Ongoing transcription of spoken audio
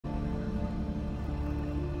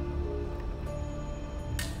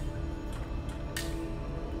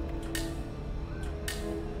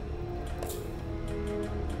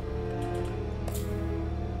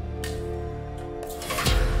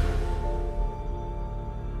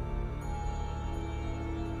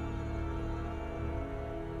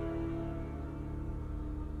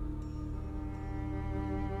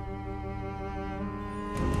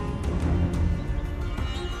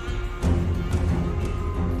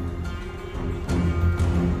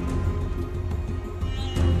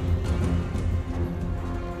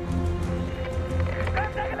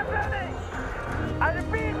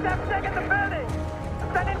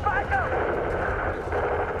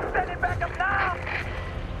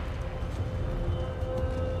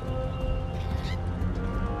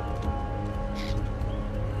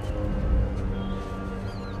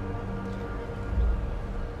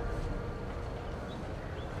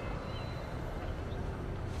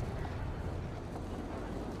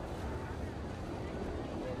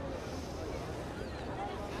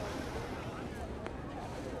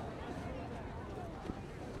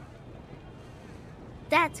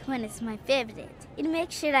That's when it's my favorite. It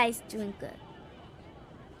makes sure it's doing good.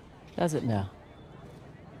 Does it now?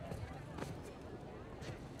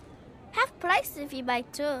 Half price if you buy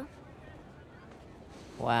two.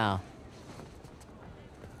 Wow.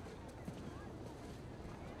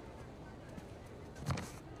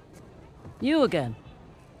 You again?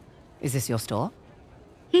 Is this your store?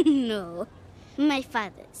 No, my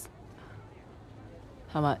father's.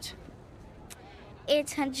 How much?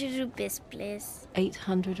 800 rupees, please.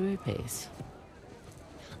 800 rupees.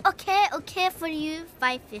 Okay, for you,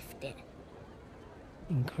 550.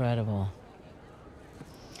 Incredible.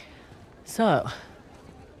 So,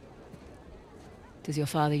 does your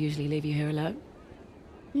father usually leave you here alone?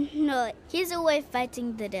 No, he's away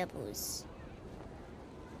fighting the rebels.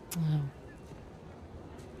 Oh.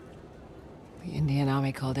 The Indian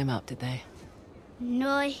army called him up, did they?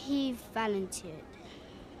 No, he volunteered.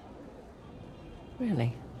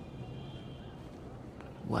 Really?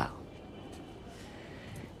 Well,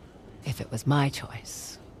 if it was my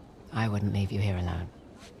choice, I wouldn't leave you here alone.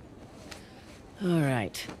 All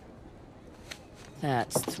right.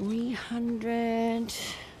 That's 300.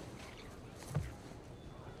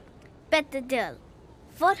 Better deal.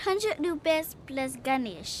 400 rupees plus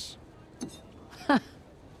Ganesh.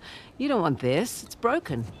 You don't want this. It's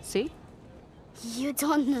broken. See? You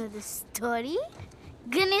don't know the story?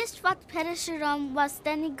 Ganesh fought Parashuram while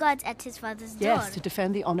standing guard at his father's door. Yes, to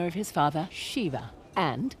defend the honor of his father, Shiva,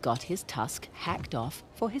 and got his tusk hacked off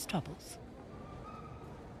for his troubles.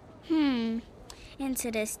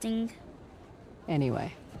 Interesting.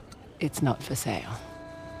 Anyway, it's not for sale.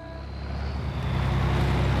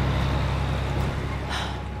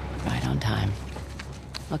 Right on time.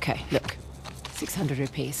 Okay, look. 600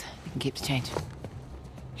 rupees. You can keep the change.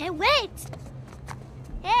 Hey, wait!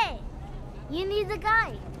 Hey, you need the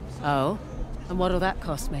guy. Oh? And what'll that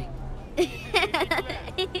cost me?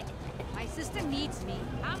 My sister needs me.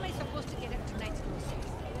 How am I supposed to get her tonight's groceries?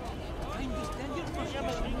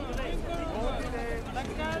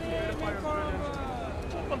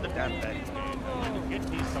 Open the damn bag. You get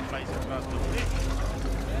these supplies across the way.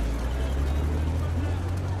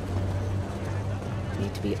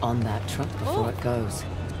 Need to be on that truck before it goes.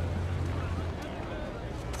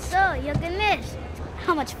 So, you're Ganesh.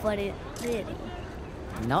 How much for it, really?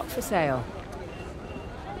 Not for sale.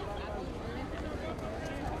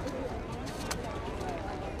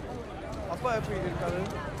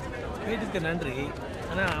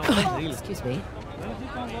 Excuse me.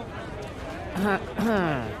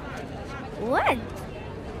 What?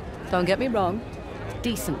 Don't get me wrong.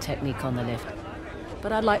 Decent technique on the lift.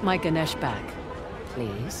 But I'd like my Ganesh back.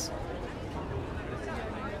 Please.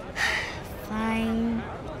 Fine.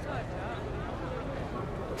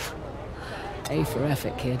 A for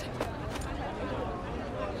effort, kid.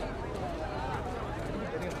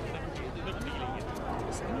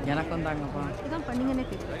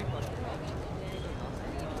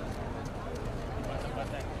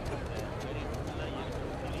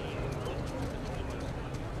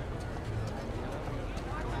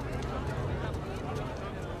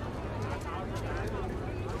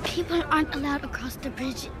 People aren't allowed across the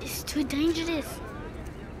bridge. It's too dangerous.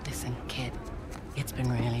 Listen, kid. It's been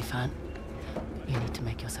really fun. You need to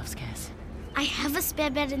make yourself scarce. I have a spare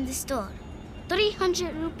bed in the store.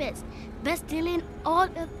 300 rupees. Best deal in all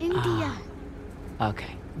of India.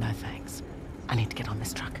 Okay, no thanks. I need to get on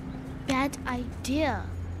this truck. Bad idea.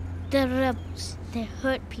 The rebels, they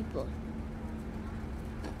hurt people.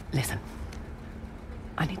 Listen.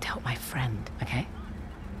 I need to help my friend, okay?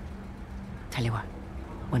 Tell you what.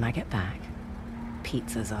 When I get back,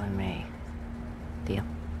 pizza's on me. Deal?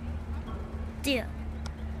 Deal.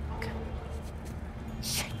 Okay.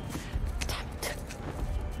 Shit. Damn it.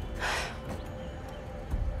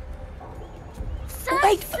 Sir,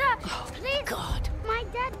 Wait! sir, Oh, please. God. My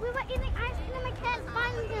dad, we were eating ice cream. I can't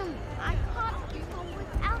find him. I can't keep home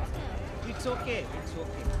without him. It's okay. It's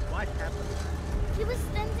okay. What happened? He was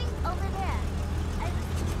standing over there. I was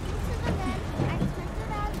into the bed. I turned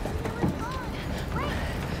around and he was gone. Wait,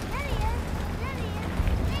 there he is. There he is.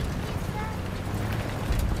 Thank you, sir.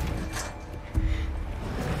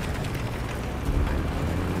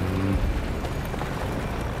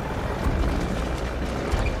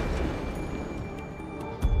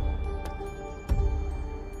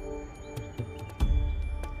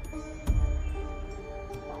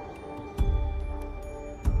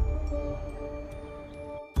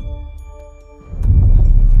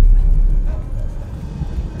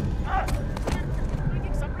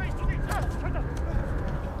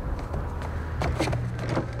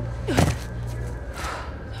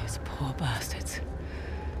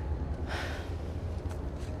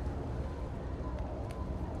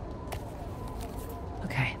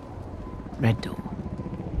 Red door.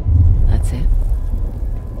 That's it.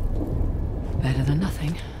 Better than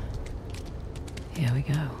nothing. Here we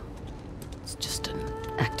go. It's just an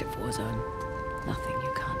active war zone. Nothing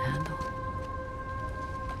you can't handle.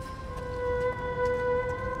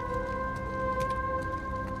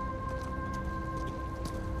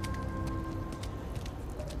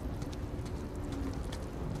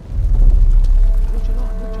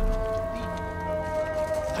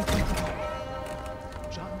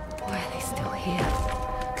 Why are they still here?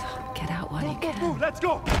 God, get out while you can. Let's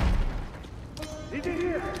go! Is it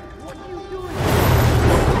here? What are you doing?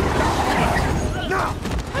 Now!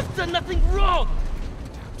 I've done nothing wrong!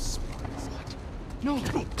 Damn spies. No!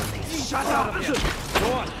 Shut up!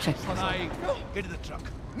 Go on. Check. Get in the truck.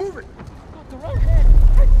 Move it! Got the wrong head!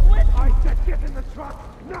 I quit! I said get in the truck!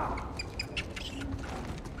 Now!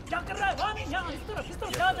 क्या कर रहा है? वहाँ नहीं, यहाँ, इस तरफ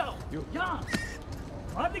से आ जाओ। यहाँ।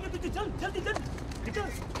 मार देंगे तुझे, चल, जल्दी, जल्दी, निकल।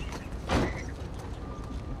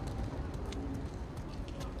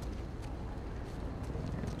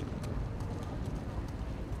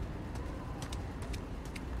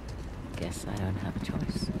 Guess I don't have a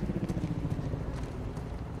choice.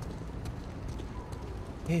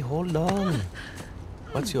 Hey, hold on.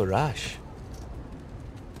 What's your rush?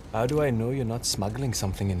 How do I know you're not smuggling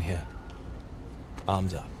something in here?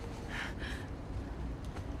 Arms up.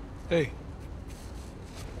 Hey.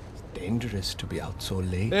 It's dangerous to be out so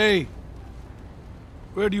late. Hey!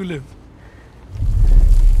 Where do you live?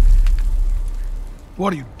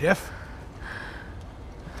 What are you, deaf?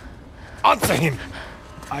 Answer him!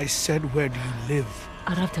 I said, where do you live?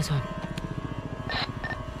 Arabtazon.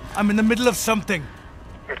 I'm in the middle of something.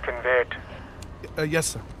 It can wait. Yes,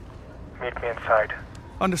 sir. Meet me inside.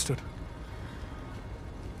 Understood.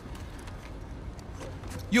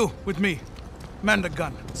 You, with me. Man the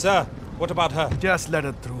gun. Sir, what about her? Just let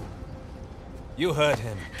her through. You heard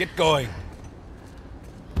him. Get going.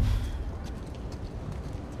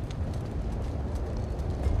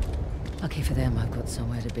 Lucky for them, I've got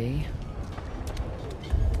somewhere to be.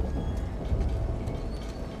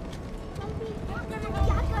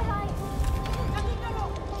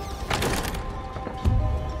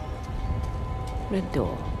 Red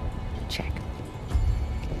door. Check.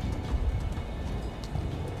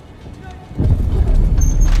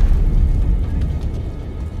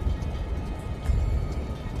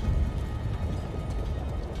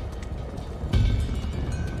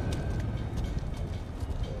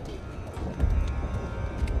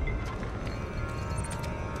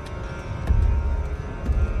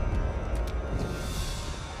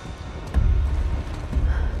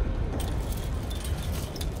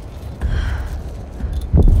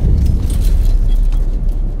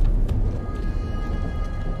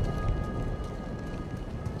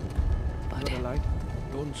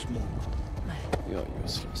 Don't smoke. You're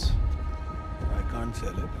useless. I can't sell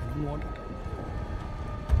it. I don't want it.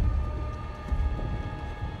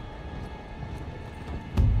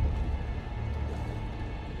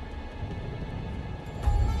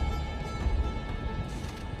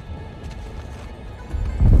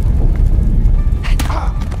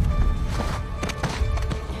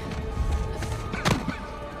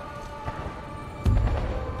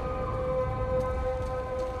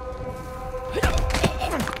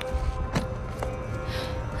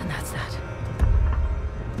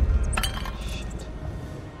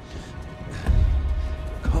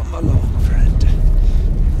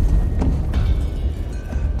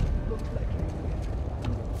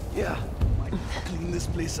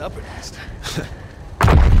 Up at least.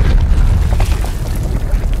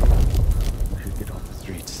 We should get off the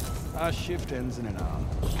streets. Our shift ends in an hour.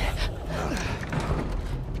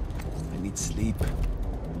 I need sleep.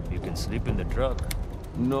 You can sleep in the truck.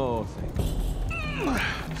 No, thank you.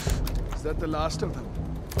 Is that the last of them?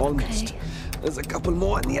 Almost. Okay. There's a couple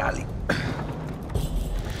more in the alley.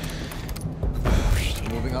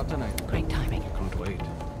 Moving out tonight. Great timing. Can't wait.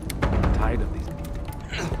 I'm tired of these people.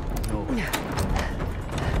 No.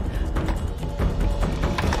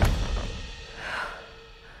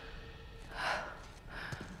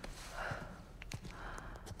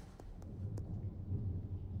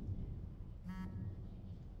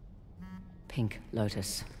 Pink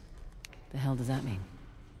Lotus. The hell does that mean?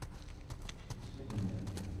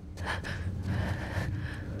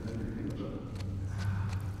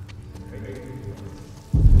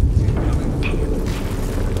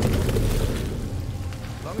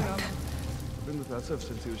 Long enough. I've been with Asus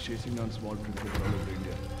since he was chasing down small trinkets all over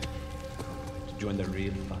India. To join the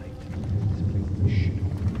real fight. He's playing shit.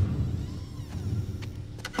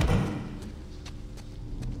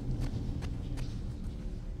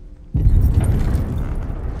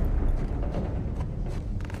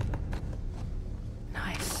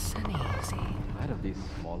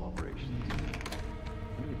 all operations.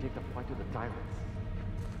 When do we take the fight to the tyrants?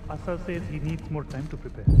 Asus says he needs more time to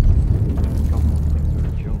prepare. Government thinks we're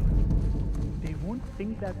a joke. They won't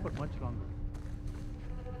think that for much longer.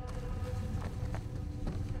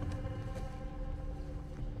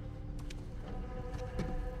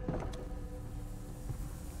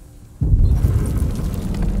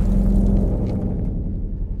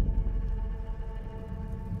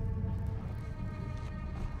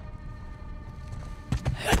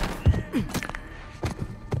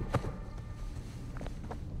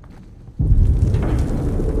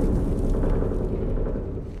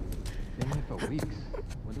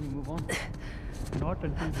 Not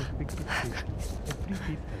until we fix it safely. Every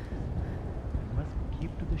piece helps. We must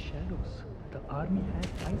keep to the shadows. The army has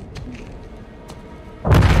eyes everywhere.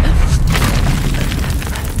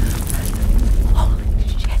 Holy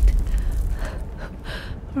shit.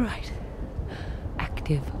 Right.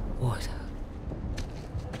 Active water.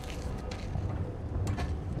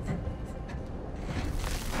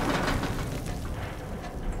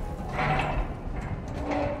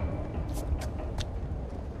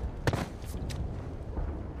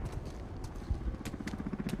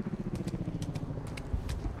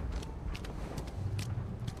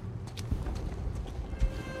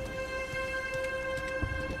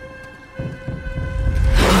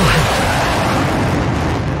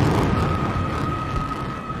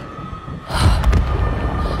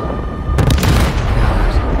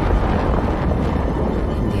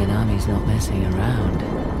 Not messing around.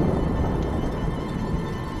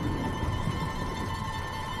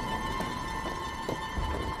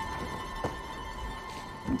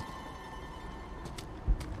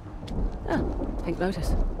 Ah, Pink Lotus.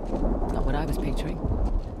 Not what I was picturing.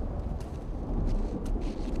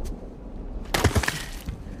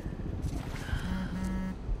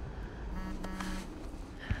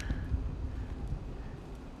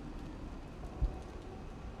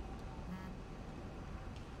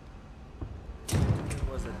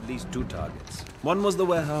 At least 2 targets. One was the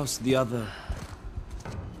warehouse, the other...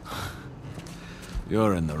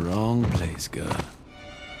 You're in the wrong place, girl.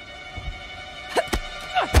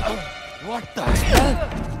 What the hell?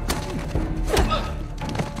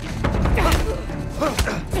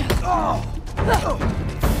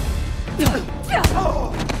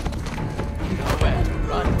 Nowhere to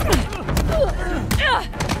run.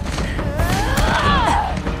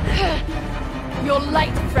 You're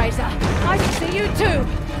late, Fraser. I can see you too.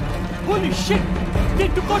 Holy shit! They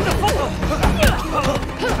took out the fire!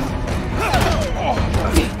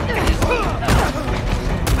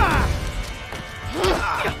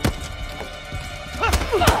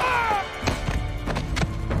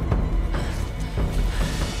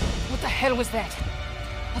 What the hell was that?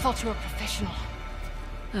 I thought you were a professional.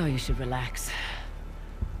 Oh, you should relax.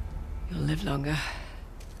 You'll live longer.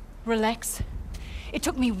 Relax. It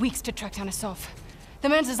took me weeks to track down Asof. The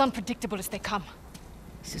man's as unpredictable as they come.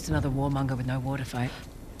 He's just another warmonger with no war to fight.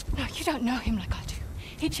 No, you don't know him like I do.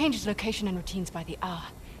 He changes location and routines by the hour.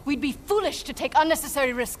 We'd be foolish to take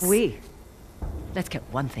unnecessary risks. Let's get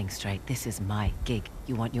one thing straight. This is my gig.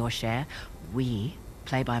 You want your share? We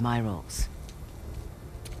play by my rules.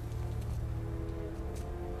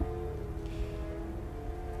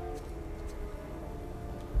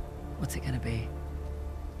 What's it gonna be?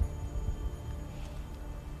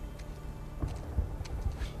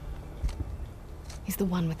 He's the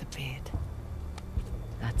one with the beard.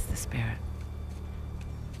 That's the spirit.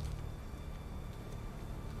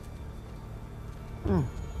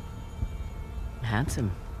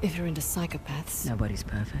 Handsome. If you're into psychopaths. Nobody's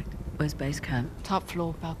perfect. Where's base camp? Top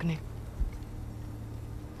floor, balcony.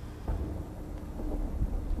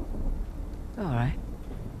 All right.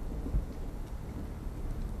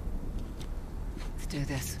 Let's do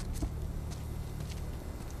this.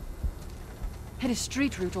 Had a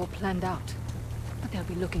street route all planned out. But they'll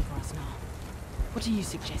be looking for us now. What do you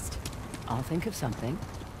suggest? I'll think of something.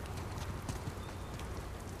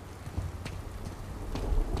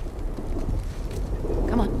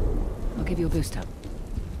 Come on. I'll give you a boost up.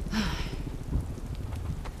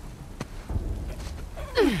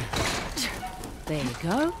 There you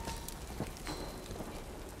go.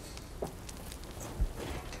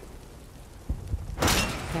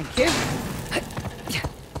 Thank you.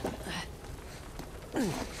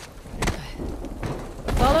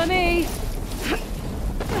 Follow me.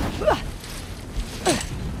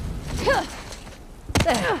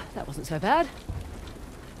 There, that wasn't so bad.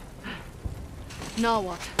 Now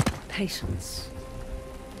what? Patience.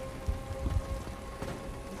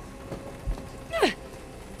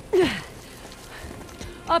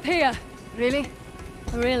 Up here. Really?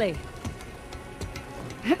 Really?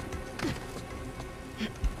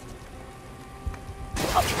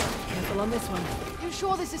 careful on this one. You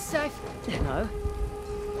sure this is safe? No.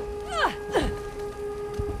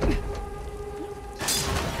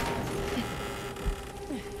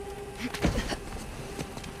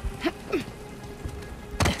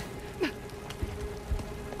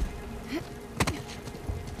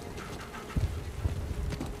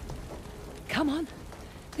 Come on.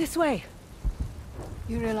 This way.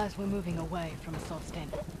 You realize we're moving away from a soft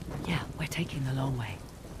end. Yeah, we're taking the long way.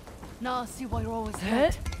 Now see why you're always Huh?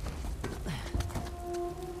 late.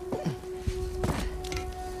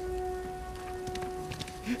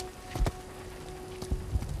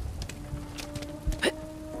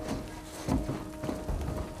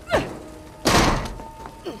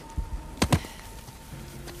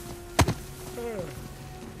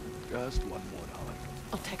 Just one more, darling.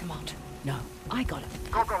 I'll take him out. No, I got it.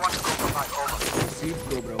 Cobra 1 to Cobra 5, over. Received,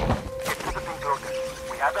 Cobra 1. Get to the things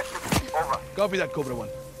loaded. We have activity, over. Copy that, Cobra 1.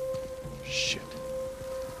 Shit.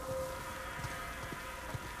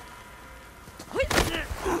 Good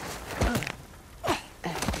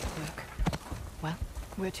work. Well,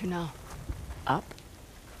 where to now? Up.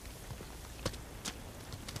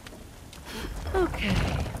 Okay.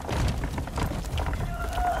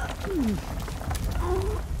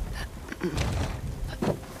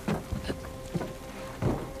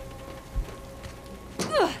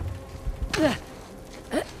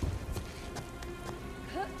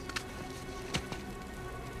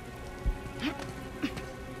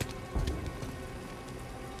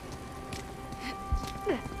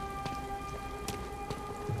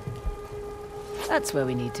 That's where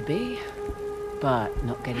we need to be, but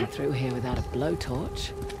not getting through here without a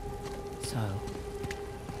blowtorch. So,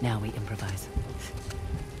 now we improvise.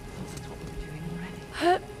 That's what we were doing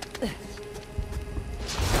already.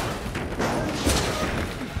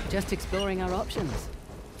 Just exploring our options.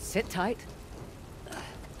 Sit tight.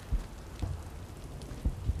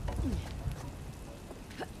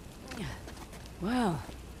 Well,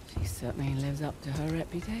 she certainly lives up to her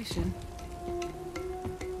reputation.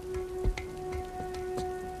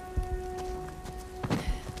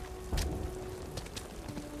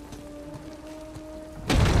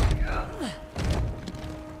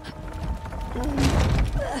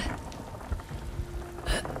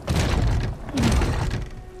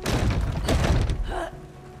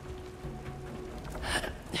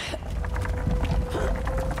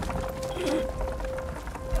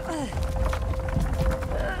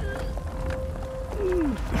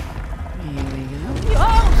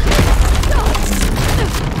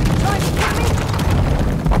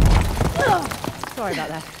 Sorry about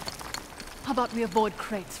that. How about we avoid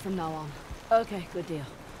crates from now on? Okay, good deal.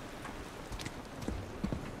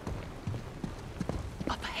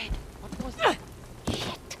 Up ahead. What was that?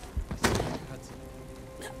 Shit.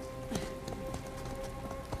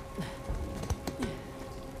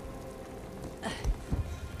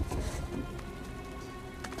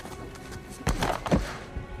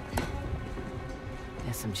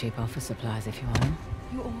 There's some cheap office supplies if you want them.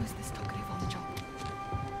 You're always this talkative on the job.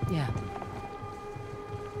 Yeah.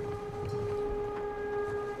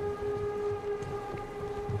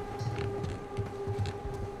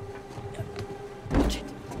 Watch it.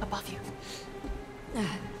 Above you.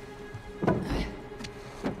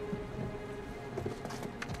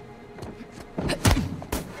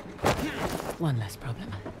 One less problem.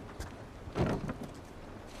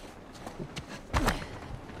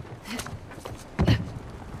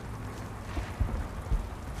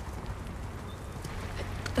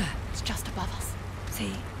 It's just above us.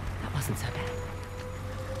 See, that wasn't so bad.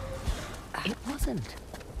 It wasn't.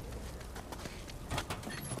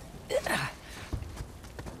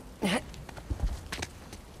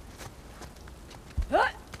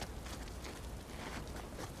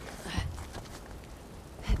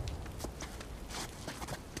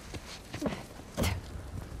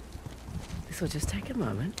 This will just take a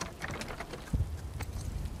moment.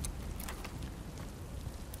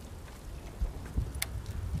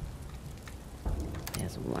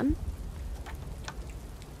 There's one.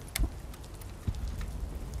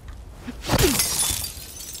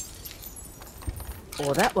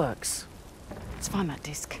 Oh, that works. Let's find that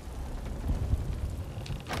disc.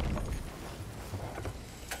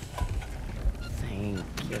 Thank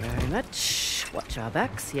you very much. Watch our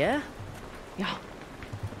backs, yeah? Yeah.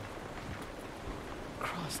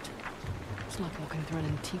 Christ. It's like walking through an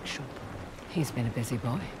antique shop. He's been a busy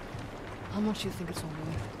boy. How much do you think it's all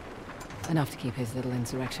worth? Enough to keep his little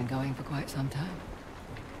insurrection going for quite some time.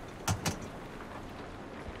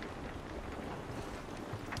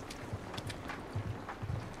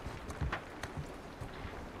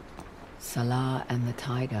 Salah and the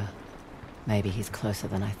tiger. Maybe he's closer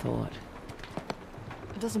than I thought.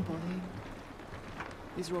 It doesn't bother you.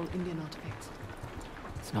 These are all Indian artifacts.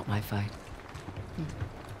 It's not my fight.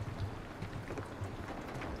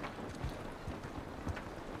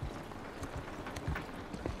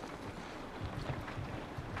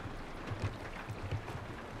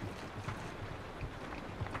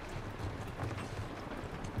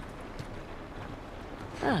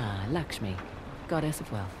 Ah, Lakshmi, goddess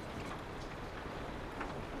of wealth.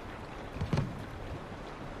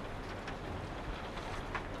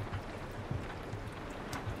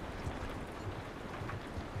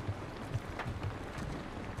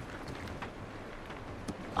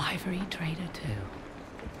 Ivory trader too.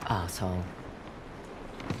 Arsehole.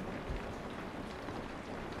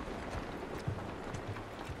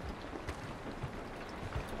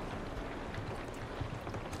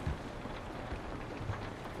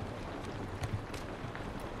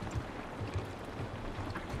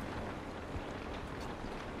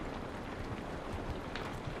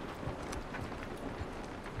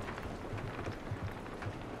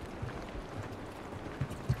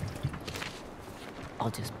 I'll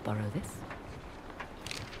just borrow this.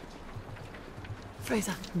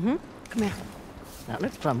 Fraser, Mm-hmm. come here. That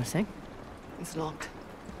looks promising. It's locked.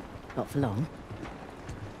 Not for long.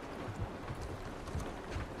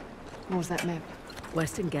 What was that map?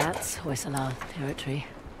 Western Ghats, Hoysala territory.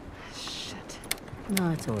 Shit. No,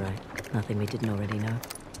 it's all right. Nothing we didn't already know.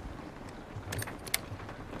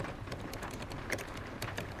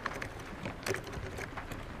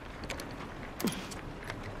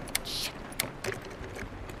 Shit.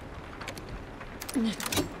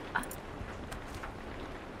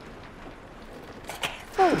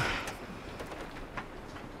 Oh.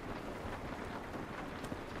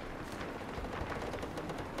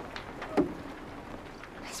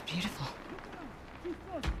 It's beautiful.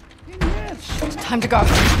 Shit, time to go.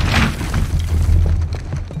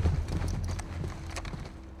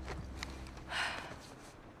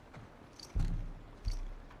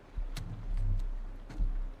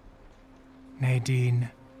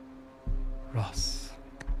 Nadine Ross.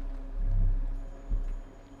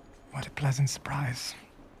 What a pleasant surprise.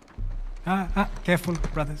 Careful,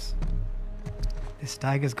 brothers. This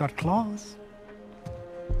tiger's got claws.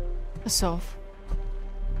 A sov.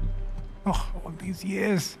 Oh, all these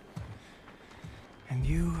years. And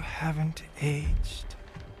you haven't aged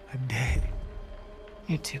a day.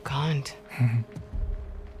 You're too kind. Are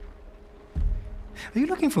you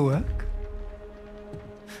looking for work?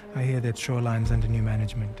 I hear that Shoreline's under new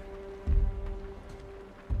management.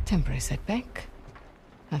 Temporary setback.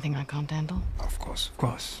 Nothing I can't handle. Of course, of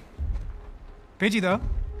course. Pidgey, though.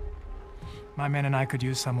 My men and I could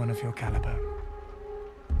use someone of your caliber.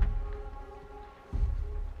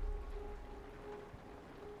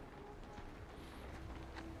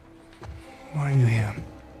 Why are you here?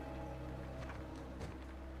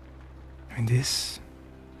 I mean, this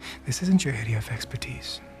isn't your area of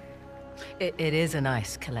expertise. It is a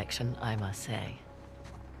nice collection, I must say.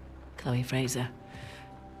 Chloe Fraser,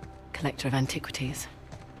 collector of antiquities.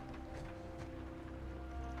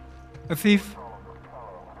 A thief?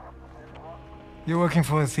 You're working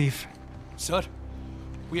for a thief. Sir,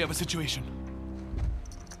 we have a situation.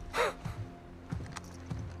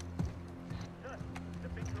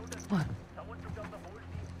 What?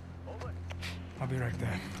 I'll be right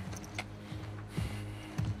there.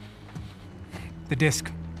 The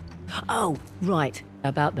disc. Oh, right.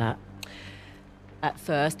 About that. At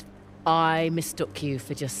first, I mistook you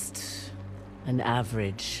for just an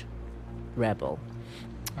average rebel.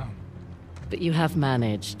 Oh. But you have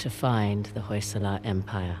managed to find the Hoysala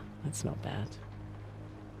Empire. That's not bad.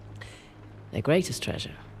 Their greatest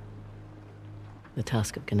treasure, the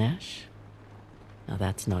Tusk of Ganesh. Now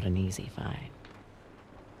that's not an easy find.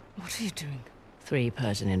 What are you doing? 3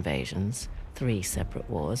 Persian invasions, 3 separate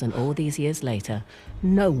wars, and all these years later,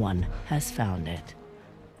 no one has found it.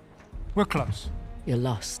 We're close. You're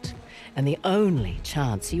lost. And the only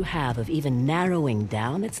chance you have of even narrowing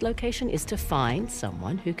down its location is to find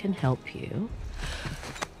someone who can help you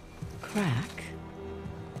crack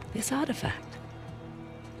this artifact.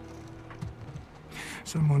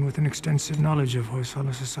 Someone with an extensive knowledge of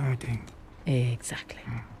Hoysala society. Exactly.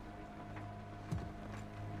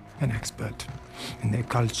 An expert in their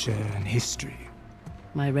culture and history.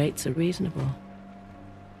 My rates are reasonable.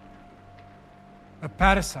 A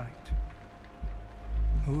parasite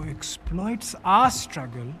who exploits our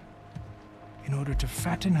struggle in order to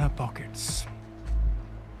fatten her pockets.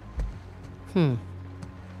 So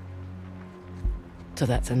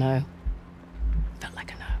that's a no. Felt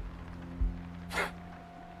like a no.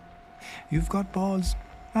 You've got balls.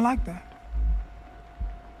 I like that.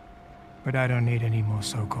 But I don't need any more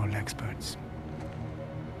so-called experts.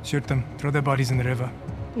 Shoot them. Throw their bodies in the river.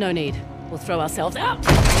 No need. We'll throw ourselves out.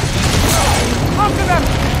 After them!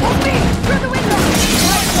 Help me! Through the window!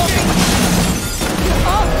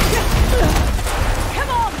 Come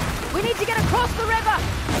on! We need to get across the river!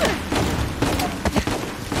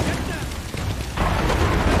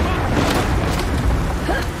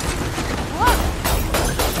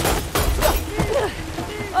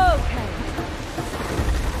 Okay.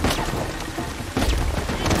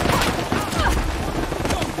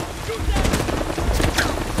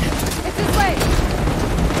 It's this way!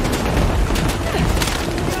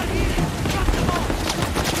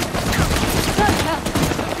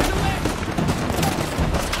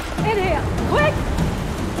 In here! Quick!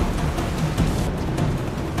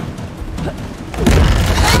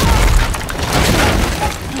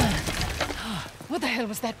 What the hell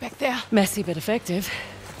was that back there? Messy but effective.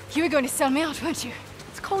 You were going to sell me out, weren't you?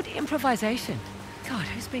 It's called improvisation. God,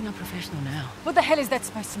 who's being unprofessional now? What the hell is that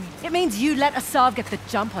supposed to mean? It means you let Asav get the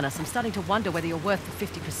jump on us. I'm starting to wonder whether you're worth the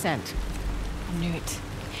 50%. I knew it.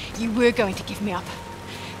 You were going to give me up.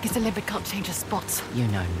 Guess a leopard can't change her spots. You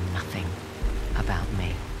know nothing about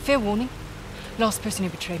me. Fair warning. Last person who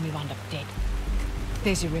betrayed me wound up dead.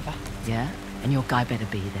 There's your river. Yeah? And your guy better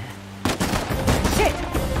be there. Shit!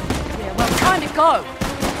 Yeah, well, time to go!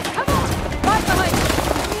 Come on! Right behind you!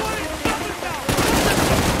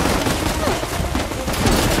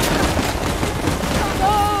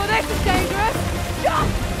 Oh, this is dangerous!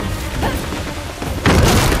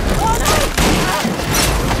 Oh no!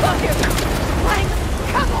 Fuck you! Frank,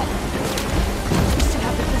 come on! You still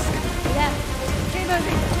have the disc? Yeah. Keep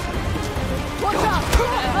moving. Watch out!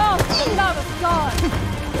 Oh, love of God!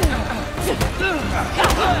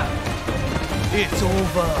 It's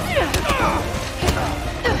over.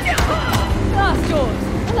 Last yours.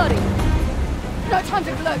 Bloody. No time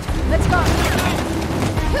to gloat. Let's go.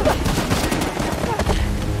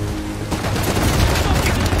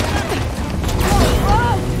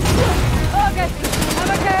 Oh, okay.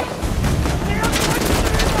 I'm okay. Are you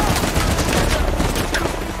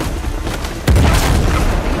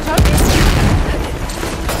joking?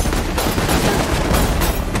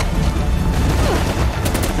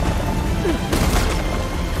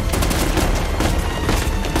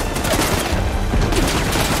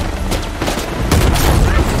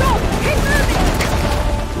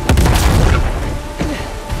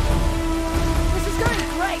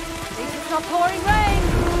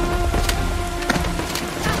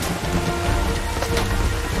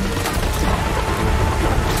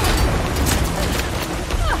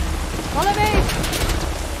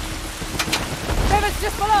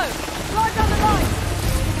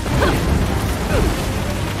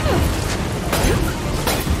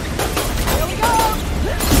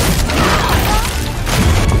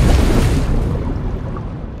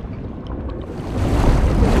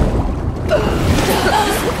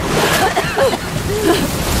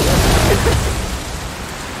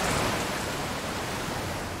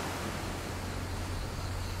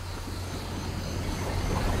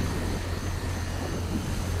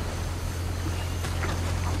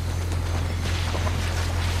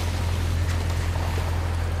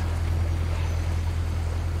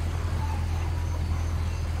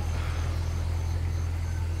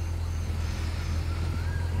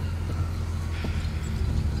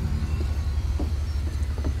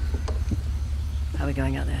 How are we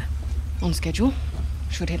going out there? On schedule.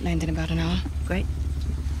 Should hit land in about an hour. Great.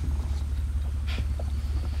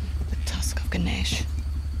 The tusk of Ganesh.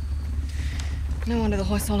 No wonder the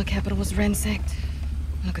Hoysala capital was ransacked.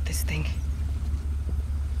 Look at this thing.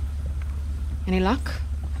 Any luck?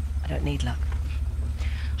 I don't need luck.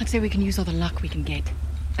 I'd say we can use all the luck we can get.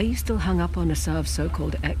 Are you still hung up on Asav's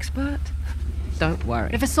so-called expert? Don't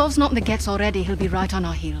worry. If Asav's not in the Gets already, he'll be right on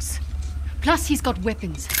our heels. Plus, he's got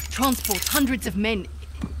weapons, transport, hundreds of men.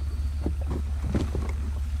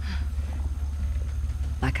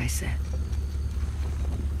 Like I said,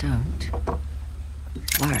 don't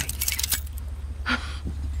worry.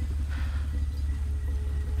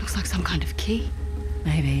 Looks like some kind of key.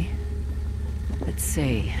 Maybe. Let's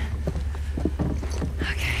see.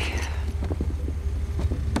 Okay.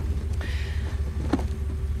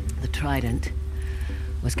 The trident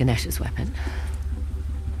was Ganesh's weapon.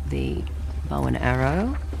 The bow and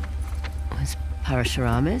arrow was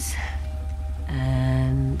Parashurama's.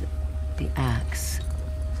 And the axe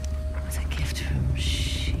was a gift from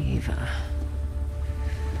Shiva.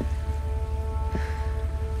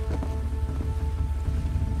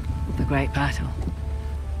 The Great Battle.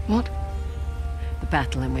 What? The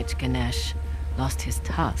battle in which Ganesh lost his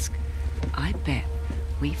tusk. I bet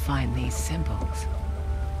we find these symbols.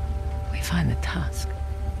 We find the tusk.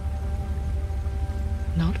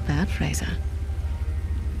 Not bad, Fraser.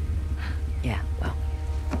 Yeah, well.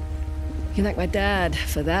 You can thank my dad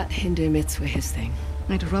for that. Hindu myths were his thing.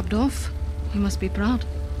 It rubbed off. You must be proud.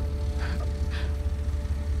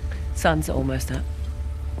 Sun's almost up.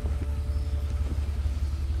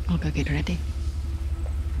 I'll go get ready.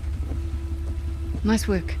 Nice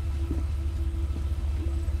work.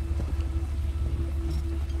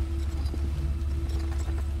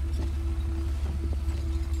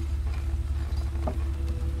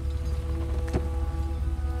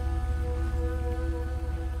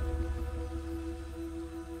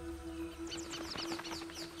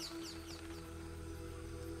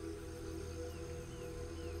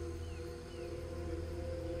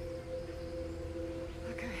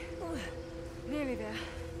 Nearly there.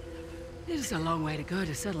 It is a long way to go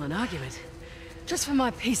to settle an argument. Just for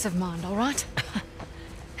my peace of mind, all right?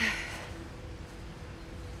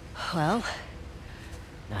 Well,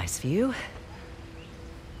 nice view.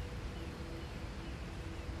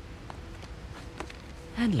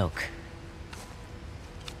 And look.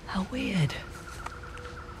 How weird.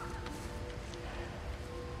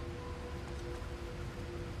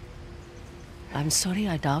 I'm sorry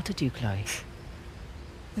I doubted you, Chloe.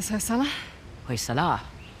 This Hoysala? Hoysala.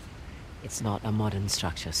 It's not a modern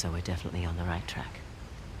structure, so we're definitely on the right track.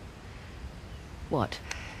 What?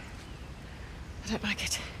 I don't like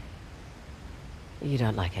it. You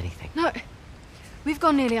don't like anything. No. We've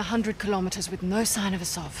gone nearly 100 kilometers with no sign of a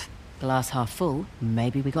SOV. Glass half full,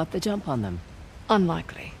 maybe we got the jump on them.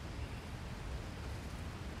 Unlikely.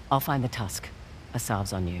 I'll find the tusk. A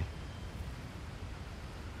salve's on you.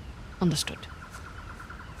 Understood.